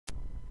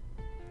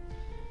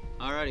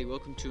Alrighty,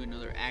 welcome to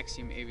another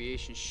Axiom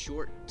Aviation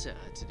short.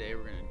 Today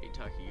we're going to be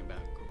talking about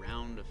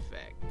ground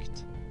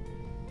effect.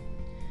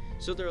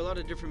 So there are a lot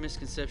of different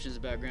misconceptions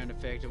about ground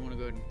effect. I want to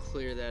go ahead and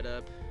clear that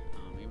up.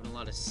 Even a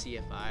lot of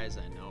CFIs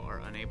I know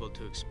are unable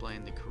to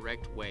explain the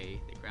correct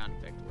way that ground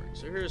effect works.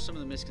 So here are some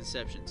of the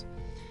misconceptions.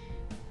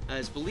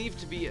 It's believed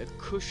to be a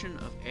cushion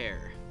of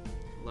air.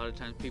 A lot of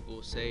times people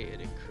will say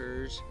it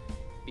occurs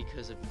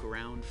because of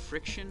ground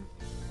friction,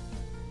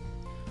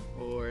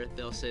 or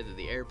they'll say that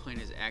the airplane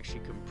is actually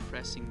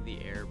compressing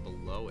the air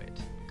below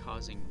it,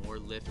 causing more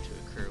lift to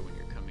occur when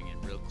you're coming in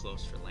real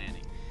close for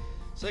landing.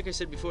 So like I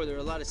said before, there are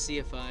a lot of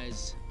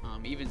CFIs,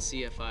 even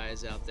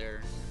CFIs out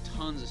there,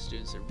 tons of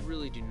students that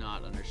really do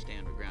not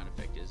understand what ground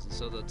effect is, and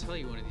so they'll tell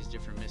you one of these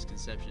different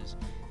misconceptions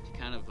to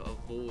kind of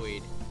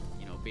avoid,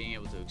 being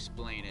able to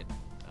explain it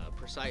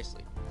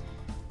precisely.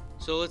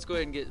 So let's go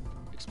ahead and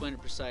explain it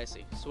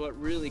precisely. So what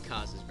really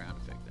causes ground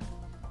effect then?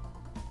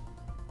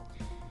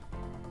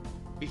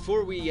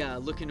 Before we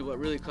look into what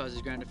really causes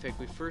ground effect,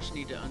 we first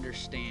need to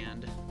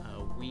understand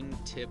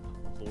wingtip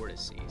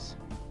vortices.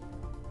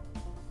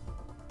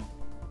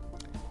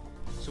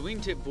 So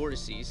wingtip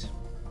vortices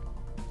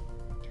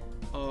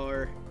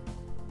are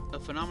a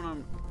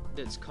phenomenon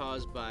that's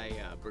caused by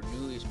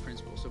Bernoulli's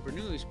principle. So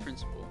Bernoulli's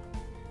principle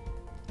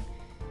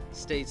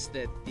states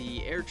that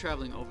the air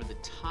traveling over the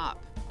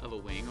top of a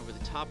wing, over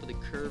the top of the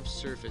curved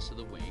surface of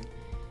the wing,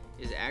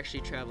 is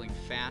actually traveling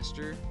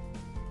faster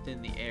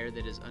than the air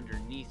that is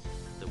underneath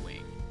the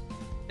wing.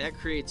 That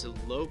creates a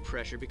low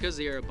pressure. Because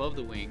the air above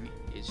the wing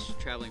is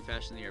traveling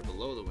faster than the air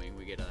below the wing,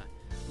 we get a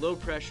low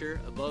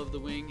pressure above the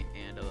wing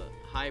and a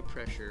high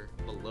pressure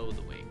below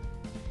the wing.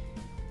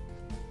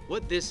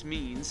 What this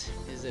means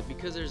is that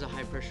because there's a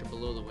high pressure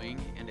below the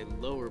wing and a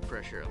lower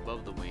pressure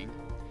above the wing,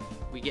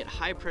 we get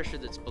high pressure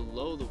that's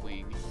below the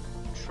wing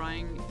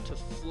trying to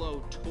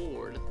flow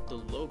toward the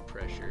low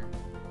pressure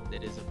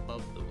that is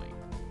above the wing.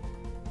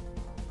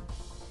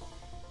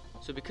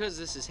 So because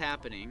this is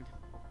happening,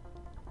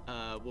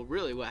 well,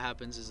 really what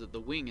happens is that the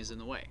wing is in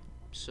the way.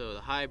 So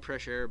the high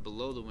pressure air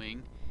below the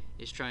wing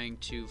is trying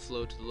to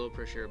flow to the low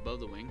pressure air above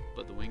the wing,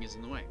 but the wing is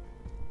in the way.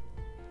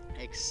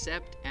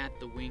 Except at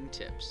the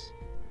wingtips.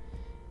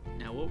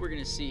 Now what we're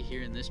going to see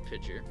here in this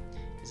picture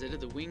is that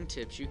at the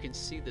wingtips you can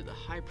see that the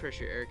high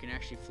pressure air can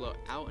actually flow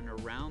out and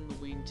around the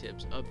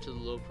wingtips up to the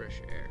low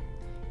pressure air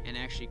and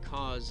actually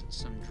cause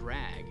some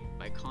drag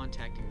by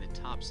contacting the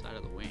top side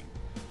of the wing.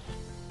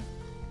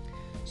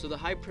 So the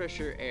high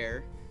pressure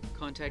air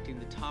contacting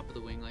the top of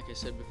the wing, like I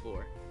said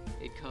before,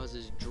 it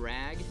causes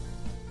drag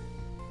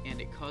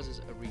and it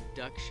causes a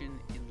reduction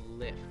in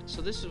lift.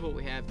 So this is what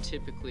we have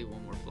typically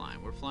when we're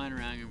flying. We're flying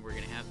around and we're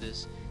going to have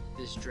this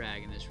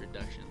drag and this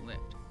reduction in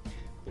lift.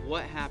 But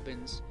what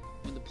happens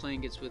when the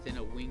plane gets within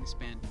a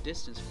wingspan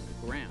distance from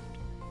the ground?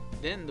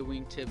 Then the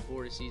wingtip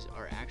vortices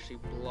are actually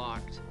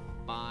blocked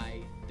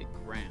by the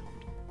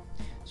ground.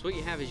 So what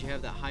you have is you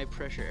have that high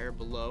pressure air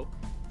below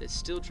that's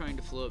still trying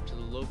to flow up to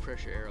the low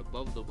pressure air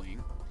above the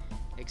wing,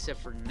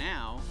 except for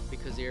now,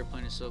 because the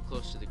airplane is so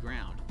close to the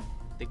ground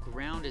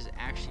is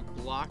actually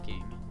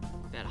blocking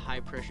that high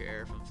pressure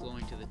air from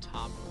flowing to the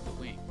top of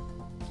the wing.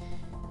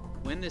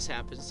 When this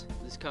happens,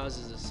 this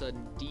causes a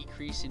sudden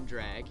decrease in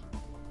drag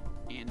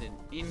and an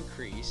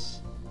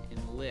increase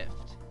in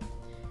lift.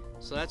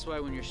 So that's why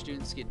when your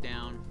students get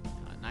down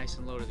nice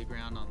and low to the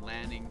ground on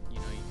landing, you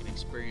can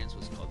experience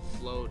what's called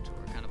float,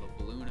 or kind of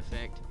a balloon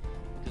effect,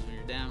 because when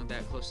you're down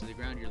that close to the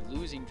ground, you're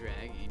losing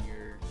drag and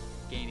you're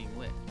gaining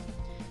lift.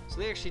 So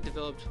they actually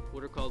developed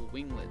what are called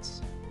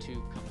winglets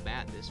to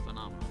combat this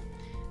phenomenon.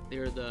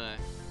 They're the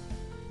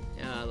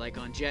like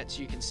on jets,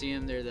 you can see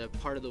them, they're the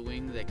part of the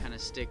wing that kind of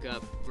stick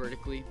up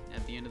vertically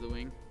at the end of the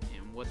wing,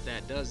 and what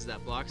that does is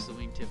that blocks the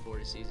wingtip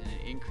vortices and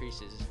it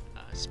increases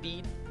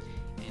speed,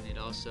 and it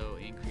also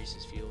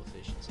increases fuel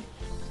efficiency.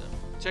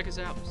 So check us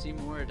out, see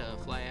more at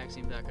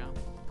flyaxiom.com.